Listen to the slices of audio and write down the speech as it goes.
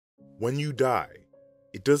When you die,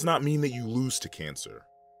 it does not mean that you lose to cancer.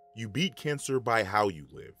 You beat cancer by how you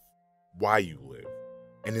live, why you live,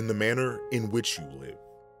 and in the manner in which you live.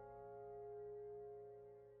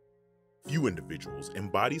 Few individuals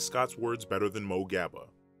embody Scott's words better than Mo Gaba,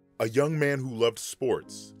 a young man who loved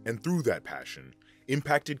sports and through that passion,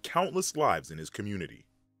 impacted countless lives in his community.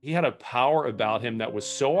 He had a power about him that was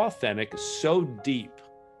so authentic, so deep,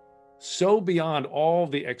 so beyond all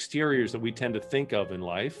the exteriors that we tend to think of in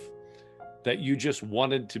life, that you just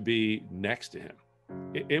wanted to be next to him.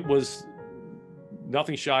 It was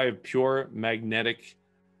nothing shy of pure magnetic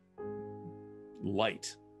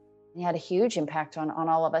light. He had a huge impact on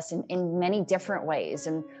all of us in many different ways.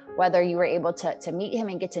 And whether you were able to meet him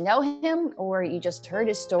and get to know him, or you just heard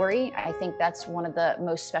his story, I think that's one of the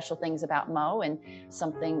most special things about Mo, and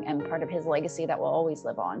something and part of his legacy that will always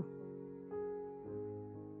live on.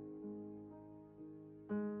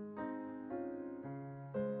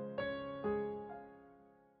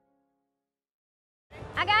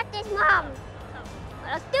 I got this, Mom.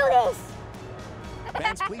 Let's do this.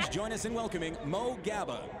 Fans, please join us in welcoming Mo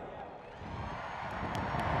Gaba.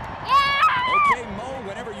 Yeah! Okay, Mo,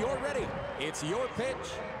 whenever you're ready, it's your pitch.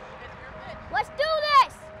 Let's do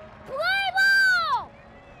this. Play ball!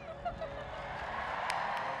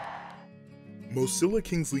 Mosilla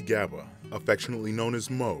Kingsley Gaba, affectionately known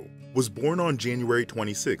as Mo, was born on January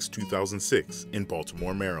 26, 2006 in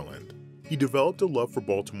Baltimore, Maryland. He developed a love for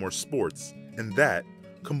Baltimore sports, and that,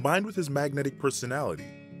 combined with his magnetic personality,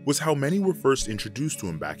 was how many were first introduced to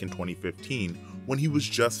him back in 2015 when he was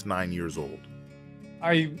just 9 years old.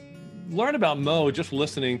 I learned about Mo just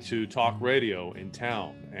listening to talk radio in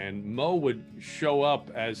town, and Mo would show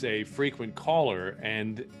up as a frequent caller,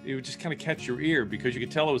 and it would just kind of catch your ear because you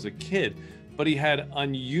could tell it was a kid, but he had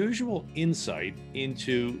unusual insight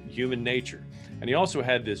into human nature. And he also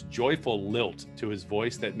had this joyful lilt to his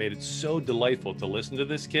voice that made it so delightful to listen to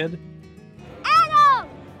this kid. Adam!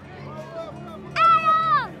 Adam!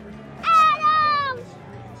 Adam! Adam!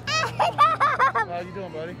 How you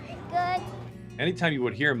doing, buddy? Good. Anytime you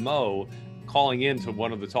would hear Mo calling in to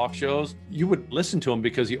one of the talk shows, you would listen to him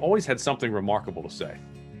because he always had something remarkable to say.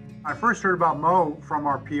 I first heard about Mo from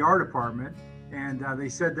our PR department, and they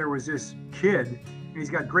said there was this kid, and he's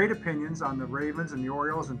got great opinions on the Ravens and the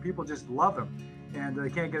Orioles, and people just love him, and they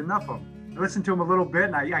can't get enough of him. I listened to him a little bit,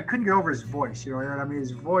 and I couldn't get over his voice, you know what I mean?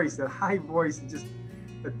 His voice, that high voice, just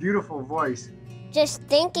a beautiful voice. Just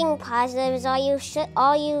thinking positive is all you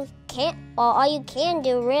can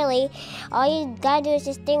do, really. All you gotta do is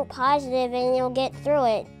just think positive and you'll get through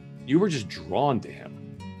it. You were just drawn to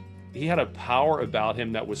him. He had a power about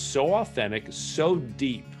him that was so authentic, so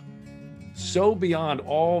deep, so beyond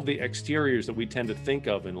all the exteriors that we tend to think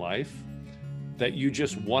of in life, that you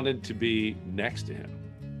just wanted to be next to him.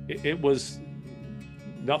 It was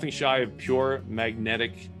nothing shy of pure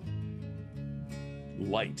magnetic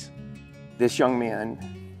light. This young man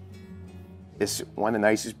is one of the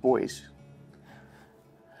nicest boys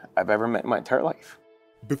I've ever met in my entire life.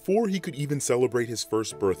 Before he could even celebrate his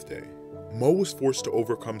first birthday, Mo was forced to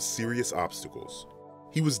overcome serious obstacles.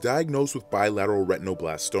 He was diagnosed with bilateral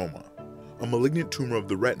retinoblastoma, a malignant tumor of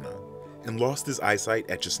the retina, and lost his eyesight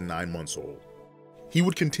at just 9 months old. He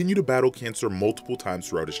would continue to battle cancer multiple times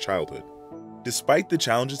throughout his childhood. Despite the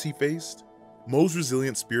challenges he faced, Mo's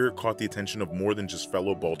resilient spirit caught the attention of more than just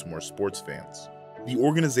fellow Baltimore sports fans. The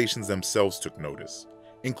organizations themselves took notice,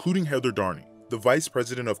 including Heather Darney, the Vice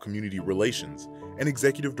President of Community Relations and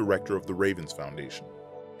Executive Director of the Ravens Foundation.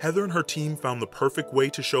 Heather and her team found the perfect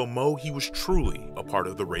way to show Mo he was truly a part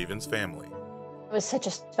of the Ravens family. It was such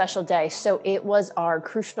a special day. So it was our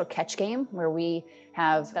Crucial Catch game, where we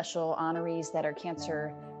have special honorees that are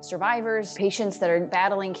cancer survivors, patients that are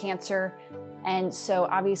battling cancer. And so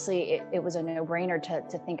obviously it was a no-brainer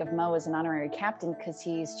to think of Mo as an honorary captain, because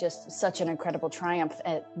he's just such an incredible triumph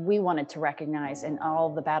that we wanted to recognize in all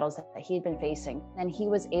the battles that he'd been facing. And he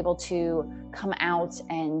was able to come out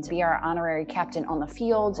and be our honorary captain on the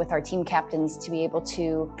field with our team captains to be able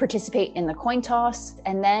to participate in the coin toss.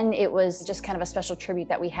 And then it was just kind of a special tribute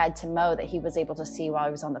that we had to Mo that he was able to see while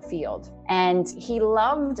he was on the field. And he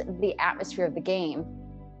loved the atmosphere of the game.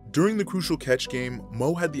 During the Crucial Catch game,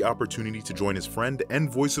 Mo had the opportunity to join his friend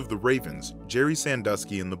and voice of the Ravens, Gerry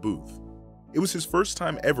Sandusky, in the booth. It was his first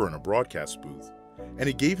time ever in a broadcast booth, and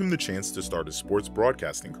it gave him the chance to start his sports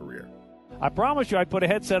broadcasting career. I promised you I'd put a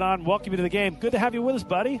headset on, welcome you to the game. Good to have you with us,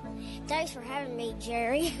 buddy. Thanks for having me,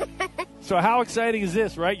 Jerry. So how exciting is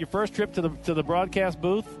this, right? Your first trip to the broadcast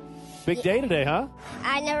booth? Big day today, huh?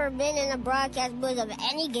 I've never been in a broadcast booth of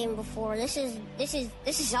any game before. This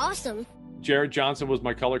is awesome. Jared Johnson was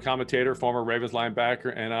my color commentator, former Ravens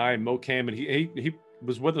linebacker, and Mo came, and he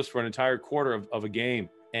was with us for an entire quarter of a game.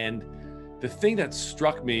 And the thing that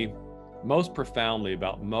struck me most profoundly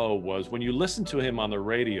about Mo was when you listen to him on the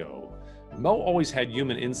radio, Mo always had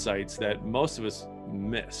human insights that most of us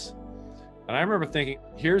miss. And I remember thinking,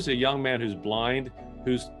 here's a young man who's blind,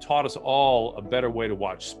 who's taught us all a better way to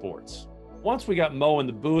watch sports. Once we got Mo in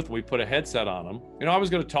the booth, we put a headset on him. I was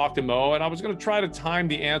going to talk to Mo, and I was going to try to time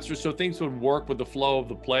the answers so things would work with the flow of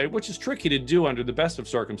the play, which is tricky to do under the best of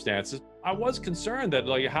circumstances. I was concerned that,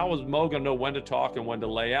 how was Mo going to know when to talk and when to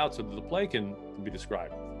lay out so that the play can be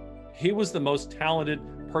described? He was the most talented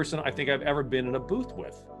person I think I've ever been in a booth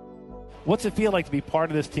with. What's it feel like to be part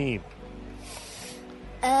of this team?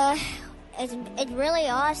 It's really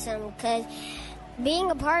awesome because being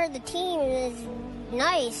a part of the team is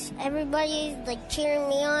nice. Everybody's cheering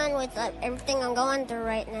me on with everything I'm going through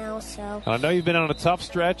right now. So I know you've been on a tough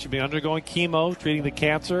stretch. You've been undergoing chemo, treating the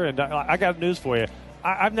cancer, and I got news for you.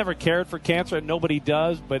 I've never cared for cancer, and nobody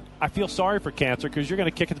does, but I feel sorry for cancer because you're going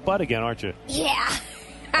to kick its butt again, aren't you? Yeah.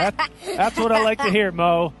 That's what I like to hear,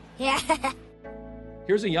 Mo. Yeah.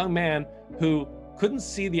 Here's a young man who couldn't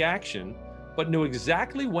see the action, but knew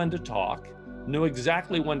exactly when to talk, knew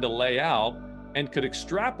exactly when to lay out, and could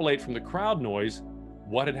extrapolate from the crowd noise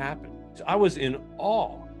what had happened. So I was in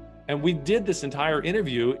awe. And we did this entire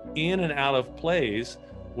interview in and out of plays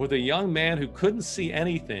with a young man who couldn't see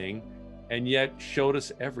anything and yet showed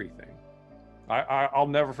us everything. I'll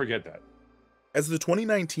never forget that. As the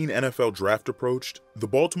 2019 NFL Draft approached, the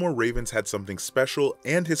Baltimore Ravens had something special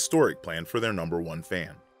and historic planned for their #1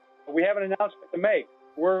 fan. We have an announcement to make.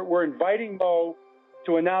 We're inviting Mo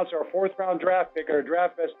to announce our 4th-round draft pick at our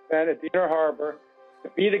Draft Fest event at the Inner Harbor, to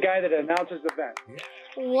be the guy that announces the event.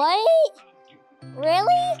 What?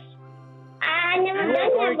 Really? I never done that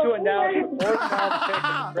before. We're going to announce the 4th-round pick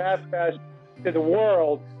at the Draft Fest to the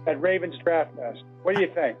world at Ravens Draft Fest. What do you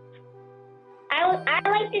think? I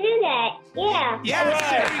like to do that. Yeah. Yes,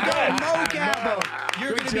 there you go. Mo Gaba.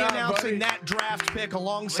 You're going to be announcing that draft pick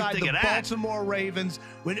alongside the Baltimore Ravens.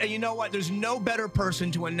 And you know what? There's no better person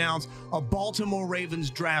to announce a Baltimore Ravens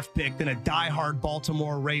draft pick than a diehard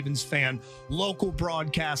Baltimore Ravens fan, local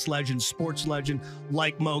broadcast legend, sports legend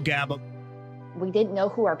like Mo Gaba. We didn't know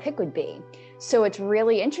who our pick would be. So it's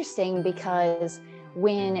really interesting because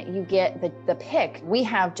when you get the pick, we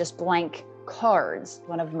have just blank cards.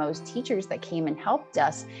 One of Mo's teachers that came and helped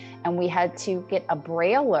us, and we had to get a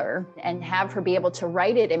brailer and have her be able to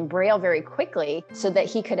write it in braille very quickly so that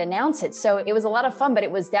he could announce it. So it was a lot of fun, but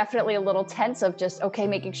it was definitely a little tense of just, okay,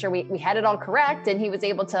 making sure we had it all correct, and he was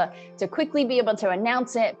able to quickly be able to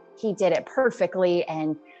announce it. He did it perfectly,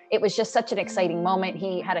 and it was just such an exciting moment.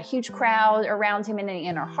 He had a huge crowd around him in the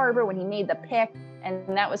Inner Harbor when he made the pick, and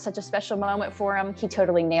that was such a special moment for him. He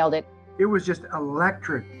totally nailed it. It was just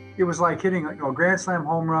electric. It was like hitting a grand slam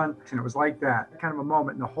home run, and it was like that kind of a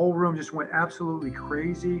moment. And the whole room just went absolutely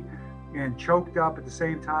crazy and choked up at the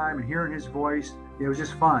same time, and hearing his voice, it was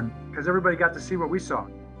just fun because everybody got to see what we saw.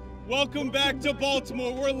 Welcome back to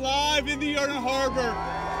Baltimore. We're live in the Inner Harbor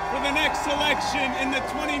for the next selection in the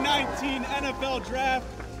 2019 NFL Draft,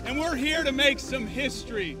 and we're here to make some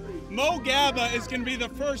history. Mo Gaba is going to be the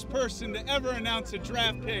first person to ever announce a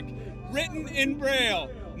draft pick written in braille.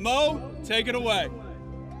 Mo, take it away.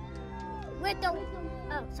 With the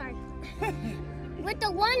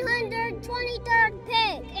 123rd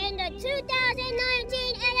pick in the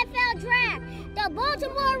 2019 NFL Draft, the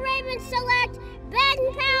Baltimore Ravens select Ben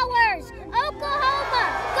Powers, Oklahoma,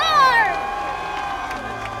 guard.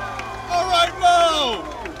 All right, Mo.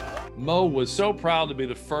 Mo was so proud to be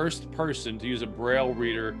the first person to use a braille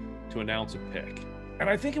reader to announce a pick. And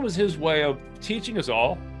I think it was his way of teaching us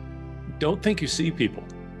all, don't think you see people.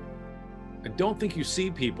 And don't think you see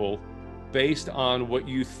people based on what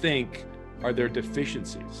you think are their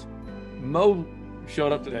deficiencies. Mo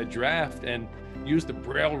showed up to that draft and used the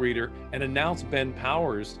braille reader and announced Ben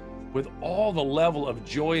Powers with all the level of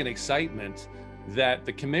joy and excitement that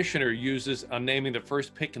the commissioner uses on naming the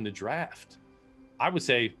first pick in the draft. I would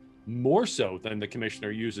say more so than the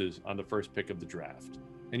commissioner uses on the first pick of the draft.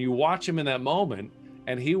 And you watch him in that moment,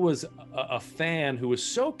 and he was a fan who was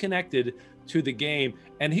so connected to the game,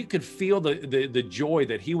 and he could feel the joy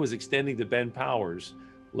that he was extending to Ben Powers,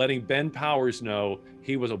 letting Ben Powers know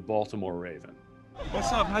he was a Baltimore Raven.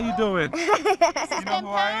 What's up? How you doing? You know who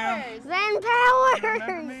I am? Ben Powers.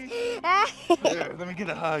 Remember me? Here, let me get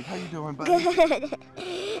a hug. How you doing, buddy?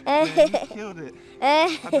 Good. Man, you killed it.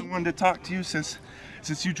 I've been wanting to talk to you since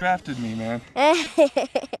you drafted me, man.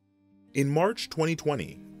 In March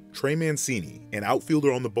 2020, Trey Mancini, an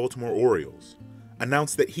outfielder on the Baltimore Orioles,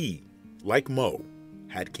 announced that he, like Mo,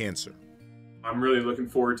 had cancer. I'm really looking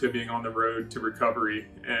forward to being on the road to recovery,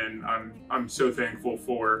 and I'm so thankful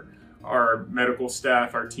for our medical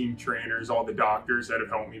staff, our team trainers, all the doctors that have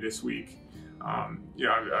helped me this week. I'm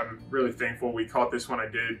really thankful we caught this when I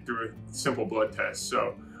did through a simple blood test,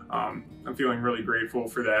 so I'm feeling really grateful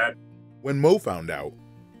for that. When Mo found out,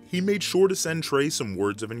 he made sure to send Trey some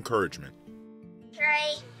words of encouragement.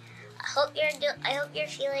 Trey, I hope you're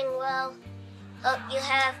feeling well. Hope you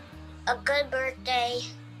have a good birthday.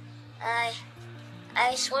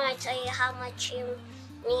 I just want to tell you how much you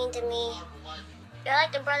mean to me. You're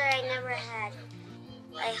like the brother I never had.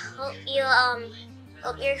 I hope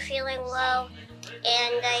you're feeling well,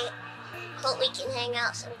 and I hope we can hang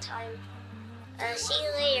out sometime. See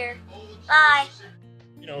you later. Bye.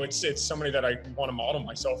 You know, it's somebody that I want to model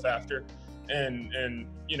myself after, and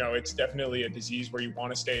you know, it's definitely a disease where you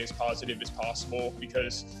want to stay as positive as possible,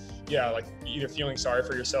 because yeah, like either feeling sorry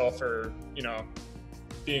for yourself or, you know,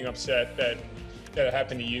 being upset that it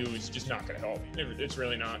happened to you is just not going to help. It's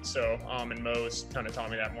really not. So, and Mo's kind of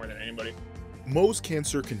taught me that more than anybody. Mo's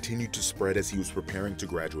cancer continued to spread as he was preparing to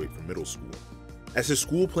graduate from middle school. As his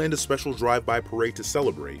school planned a special drive-by parade to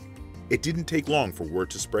celebrate, it didn't take long for word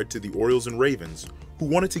to spread to the Orioles and Ravens, who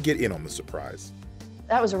wanted to get in on the surprise.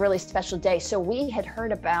 That was a really special day. So we had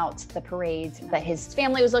heard about the parade that his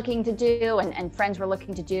family was looking to do and friends were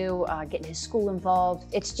looking to do, getting his school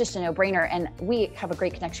involved. It's just a no-brainer, and we have a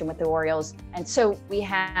great connection with the Orioles. And so we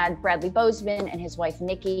had Bradley Bozeman and his wife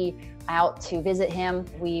Nikki out to visit him.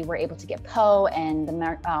 We were able to get Poe, and the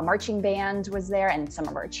marching band was there, and some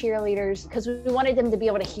of our cheerleaders, because we wanted them to be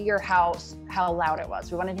able to hear how loud it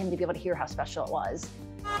was. We wanted him to be able to hear how special it was.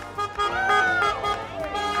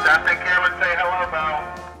 Stop the camera and say hello,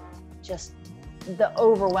 Mo. Just the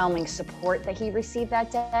overwhelming support that he received that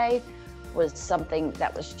day was something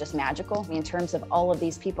that was just magical. I mean, in terms of all of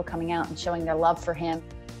these people coming out and showing their love for him.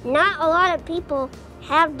 Not a lot of people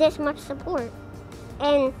have this much support,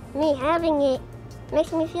 and me having it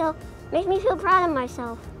makes me feel proud of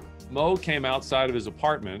myself. Mo came outside of his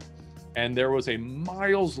apartment, and there was a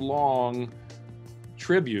miles-long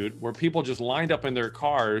tribute where people just lined up in their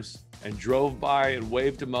cars and drove by and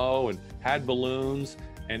waved to Mo and had balloons,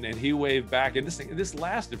 and he waved back, and this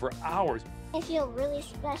lasted for hours. I feel really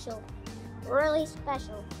special, really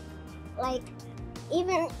special. Like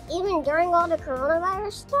even during all the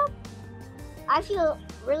coronavirus stuff, I feel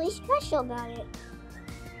really special about it,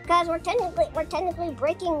 because we're technically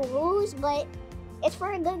breaking rules, but it's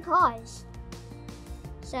for a good cause.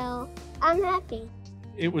 So I'm happy.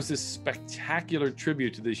 It was this spectacular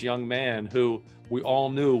tribute to this young man who we all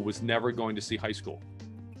knew was never going to see high school.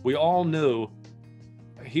 We all knew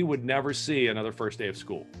he would never see another first day of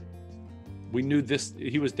school. We knew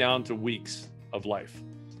he was down to weeks of life.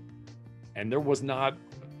 And there was not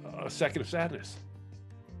a second of sadness.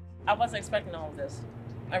 I wasn't expecting all of this.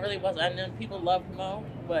 I really wasn't. I know people love Mo,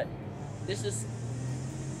 but this is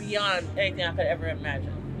beyond anything I could ever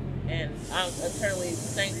imagine. And I'm eternally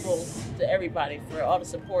thankful to everybody for all the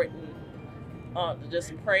support and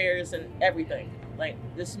just prayers and everything. Like,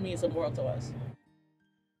 this means the world to us.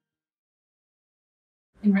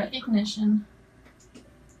 In recognition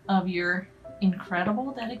of your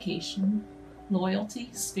incredible dedication, loyalty,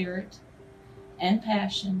 spirit, and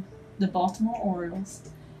passion, the Baltimore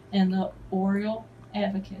Orioles and the Oriole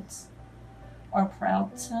Advocates are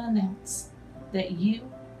proud to announce that you,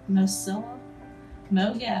 Mo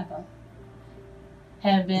Gaba,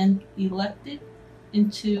 have been elected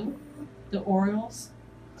into the Orioles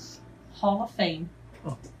Hall of Fame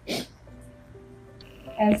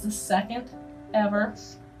as the second ever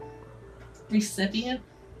recipient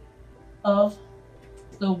of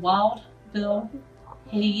the Wild Bill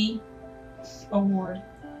Hagee Award,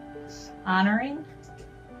 honoring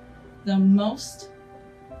the most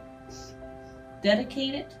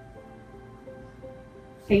dedicated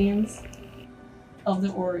fans of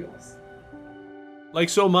the Orioles. Like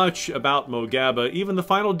so much about Mo Gaba, even the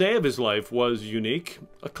final day of his life was unique.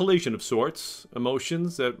 A collision of sorts,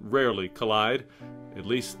 emotions that rarely collide, at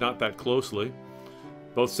least not that closely.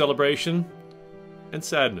 Both celebration and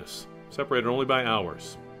sadness, separated only by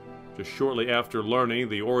hours. Just shortly after learning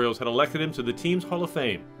the Orioles had elected him to the team's Hall of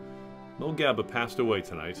Fame, Mo Gaba passed away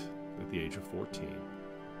tonight at the age of 14.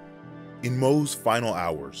 In Mo's final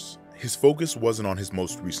hours, his focus wasn't on his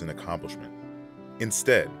most recent accomplishment.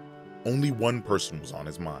 Instead, only one person was on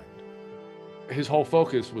his mind. His whole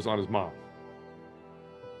focus was on his mom.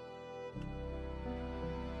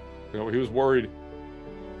 You know, he was worried.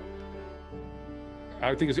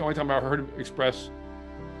 I think it's the only time I heard him express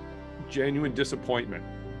genuine disappointment.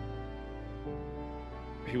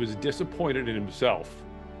 He was disappointed in himself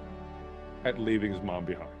at leaving his mom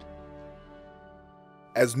behind.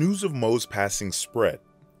 As news of Mo's passing spread,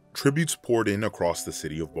 tributes poured in across the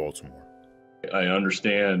city of Baltimore. I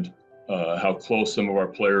understand how close some of our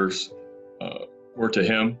players were to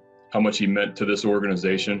him, how much he meant to this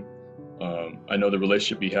organization. I know the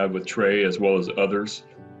relationship he had with Trey as well as others,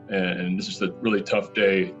 and this is a really tough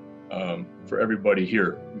day for everybody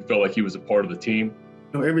here. We felt like he was a part of the team.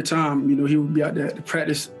 Every time, he would be out there at the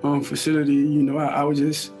practice facility, I would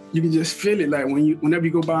just, you can just feel it. Like whenever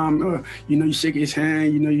you go by him, you shake his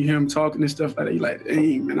hand, you hear him talking and stuff like that. You're like,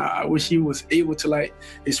 dang, man, I wish he was able to like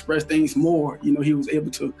express things more. He was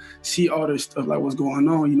able to see all this stuff, like what's going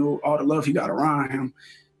on, all the love he got around him.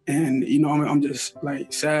 And, I'm just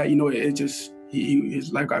like sad,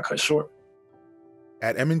 his life got cut short.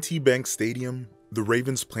 At M&T Bank Stadium, the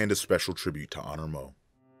Ravens planned a special tribute to honor Mo.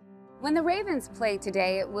 When the Ravens play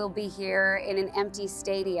today, it will be here in an empty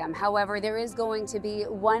stadium. However, there is going to be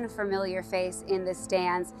one familiar face in the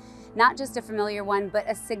stands. Not just a familiar one, but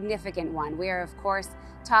a significant one. We are, of course,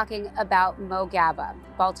 talking about Mo Gaba,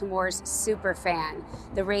 Baltimore's super fan.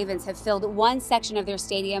 The Ravens have filled one section of their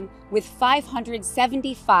stadium with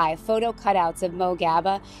 575 photo cutouts of Mo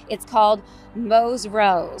Gaba. It's called Mo's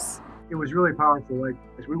Rows. It was really powerful. Like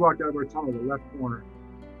as we walked out of our tunnel, the left corner,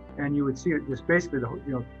 and you would see it just basically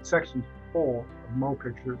the section full of Mo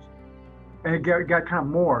pictures, and it got kind of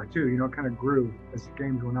more too. Kind of grew as the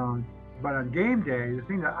games went on. But on game day, the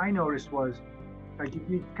thing that I noticed was, like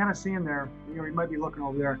you kind of see him there. You might be looking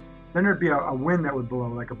over there. Then there'd be a wind that would blow,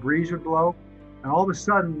 like a breeze would blow, and all of a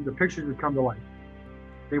sudden the pictures would come to life.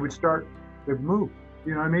 They'd move.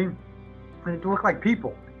 You know what I mean? And it looked like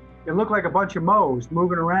people. It looked like a bunch of Mo's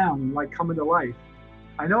moving around and like coming to life.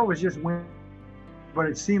 I know it was just wind, but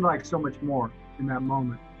it seemed like so much more in that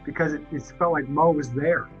moment because it felt like Mo was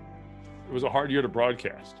there. It was a hard year to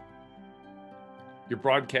broadcast. You're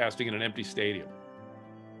broadcasting in an empty stadium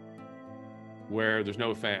where there's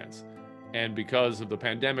no fans. And because of the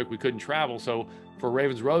pandemic, we couldn't travel. So for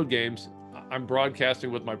Ravens road games, I'm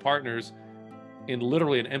broadcasting with my partners in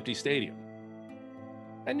literally an empty stadium.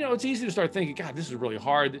 And, it's easy to start thinking, God, this is really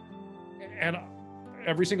hard. And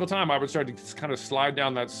every single time I would start to kind of slide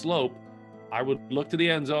down that slope, I would look to the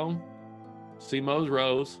end zone, see Mo's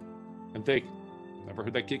Rows, and think, never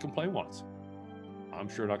heard that kid complain once. I'm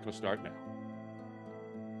sure not going to start now.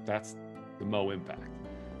 That's the Mo impact.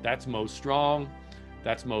 That's Mo Strong.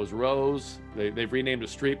 That's Mo's Rows. They've renamed a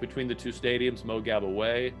street between the two stadiums, Mo Gaba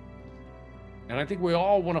Way. And I think we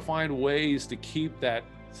all want to find ways to keep that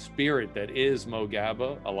spirit that is Mo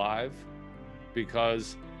Gaba alive,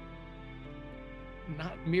 because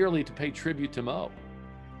not merely to pay tribute to Mo,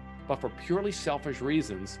 but for purely selfish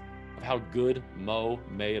reasons of how good Mo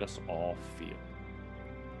made us all feel.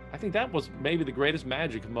 I think that was maybe the greatest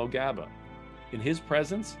magic of Mo Gaba. In his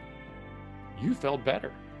presence, you felt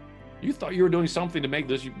better. You thought you were doing something to make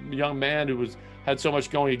this young man who had so much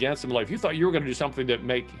going against him in life. You thought you were going to do something to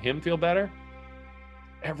make him feel better.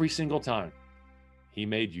 Every single time, he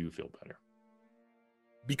made you feel better.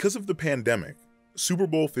 Because of the pandemic, Super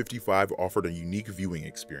Bowl 55 offered a unique viewing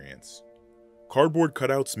experience. Cardboard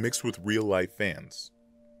cutouts mixed with real-life fans.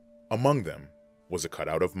 Among them was a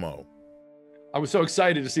cutout of Mo. I was so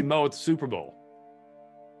excited to see Mo at the Super Bowl.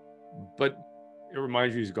 But it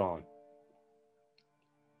reminds you he's gone.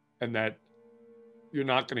 And that you're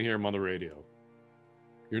not going to hear him on the radio.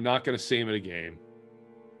 You're not going to see him at a game.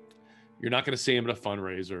 You're not going to see him at a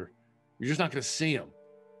fundraiser. You're just not going to see him.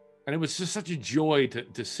 And it was just such a joy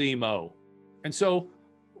to see Mo. And so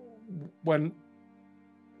when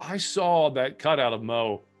I saw that cutout of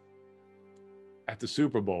Mo at the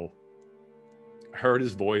Super Bowl, I heard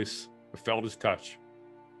his voice, I felt his touch,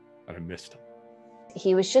 and I missed him.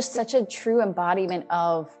 He was just such a true embodiment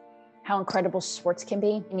of how incredible sports can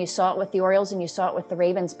be. And you saw it with the Orioles and you saw it with the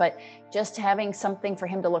Ravens, but just having something for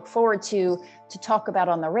him to look forward to talk about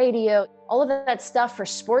on the radio, all of that stuff for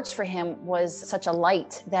sports for him was such a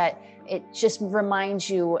light that it just reminds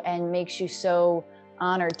you and makes you so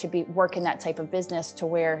honored to be working that type of business, to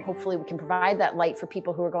where hopefully we can provide that light for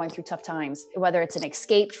people who are going through tough times, whether it's an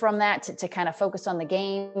escape from that to kind of focus on the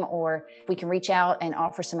game, or we can reach out and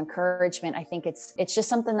offer some encouragement. I think it's just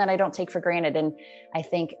something that I don't take for granted. And I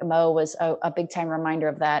think Mo was a big time reminder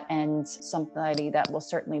of that, and somebody that will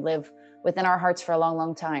certainly live within our hearts for a long,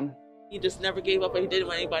 long time. He just never gave up, and he didn't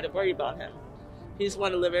want anybody to worry about him. He just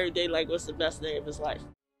wanted to live every day like it was the best day of his life.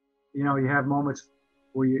 You have moments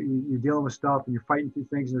where you're dealing with stuff and you're fighting through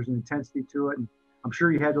things, and there's an intensity to it. And I'm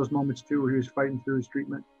sure he had those moments too, where he was fighting through his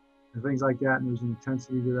treatment and things like that, and there's an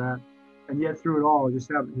intensity to that. And yet through it all, his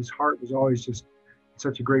heart was always just in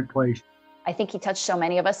such a great place. I think he touched so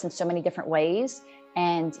many of us in so many different ways.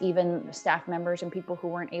 And even staff members and people who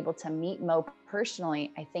weren't able to meet Mo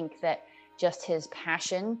personally, I think that just his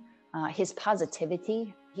passion, his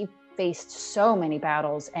positivity, he faced so many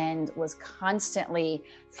battles and was constantly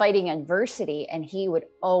fighting adversity, and he would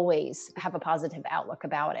always have a positive outlook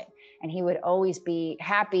about it. And he would always be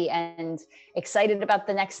happy and excited about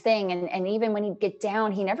the next thing. And even when he'd get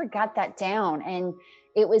down, he never got that down. And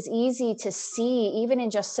it was easy to see, even in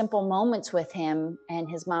just simple moments with him and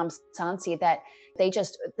his mom, Sansi, that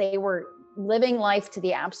they were living life to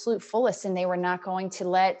the absolute fullest, and they were not going to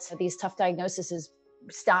let these tough diagnoses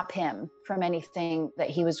stop him from anything that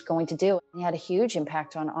he was going to do. He had a huge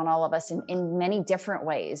impact on all of us in many different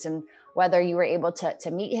ways. And whether you were able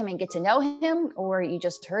to meet him and get to know him, or you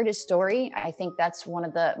just heard his story, I think that's one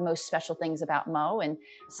of the most special things about Mo, and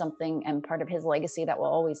something and part of his legacy that will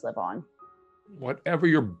always live on. Whatever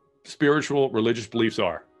your spiritual, religious beliefs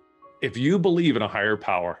are, if you believe in a higher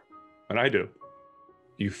power, and I do,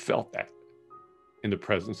 you felt that in the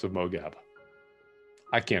presence of Mo Gaba.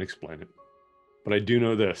 I can't explain it, but I do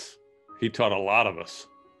know this. He taught a lot of us,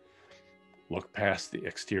 look past the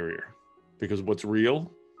exterior, because what's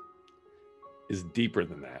real is deeper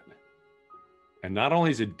than that. And not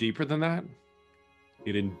only is it deeper than that,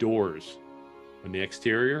 it endures when the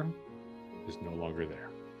exterior is no longer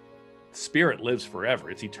there. Spirit lives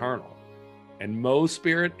forever. It's eternal. And Mo's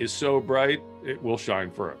spirit is so bright, it will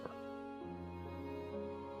shine forever.